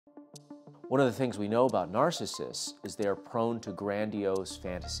One of the things we know about narcissists is they are prone to grandiose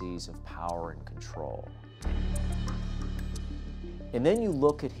fantasies of power and control. And then you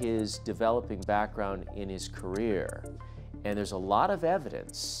look at his developing background in his career, and there's a lot of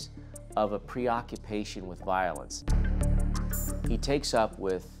evidence of a preoccupation with violence. He takes up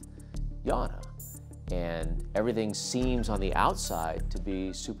with Iana, and everything seems on the outside to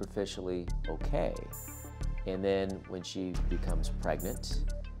be superficially okay. And then when she becomes pregnant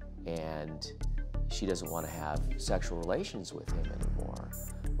and she doesn't want to have sexual relations with him anymore,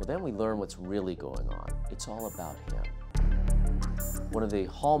 well, then we learn what's really going on. It's all about him. One of the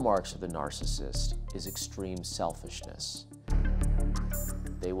hallmarks of the narcissist is extreme selfishness.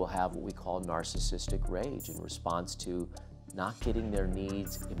 They will have what we call narcissistic rage in response to not getting their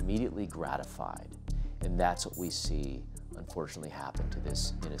needs immediately gratified. And that's what we see, unfortunately, happen to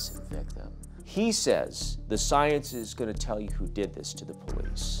this innocent victim. He says the science is going to tell you who did this to the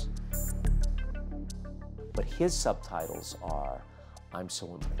police. But his subtitles are, "I'm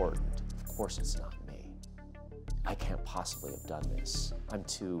so important, of course it's not me. I can't possibly have done this. I'm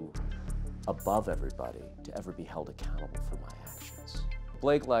too above everybody to ever be held accountable for my actions."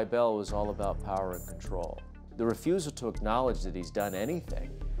 Blake Leibel was all about power and control. The refusal to acknowledge that he's done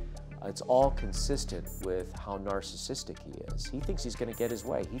anything, it's all consistent with how narcissistic he is. He thinks he's going to get his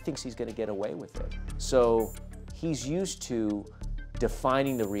way. He thinks he's going to get away with it. So he's used to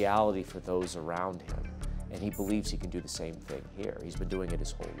defining the reality for those around him, and he believes he can do the same thing here. He's been doing it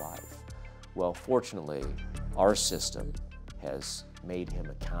his whole life. Well, fortunately, our system has made him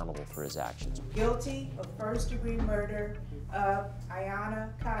accountable for his actions. Guilty of first-degree murder of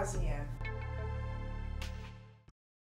Iana Kasian.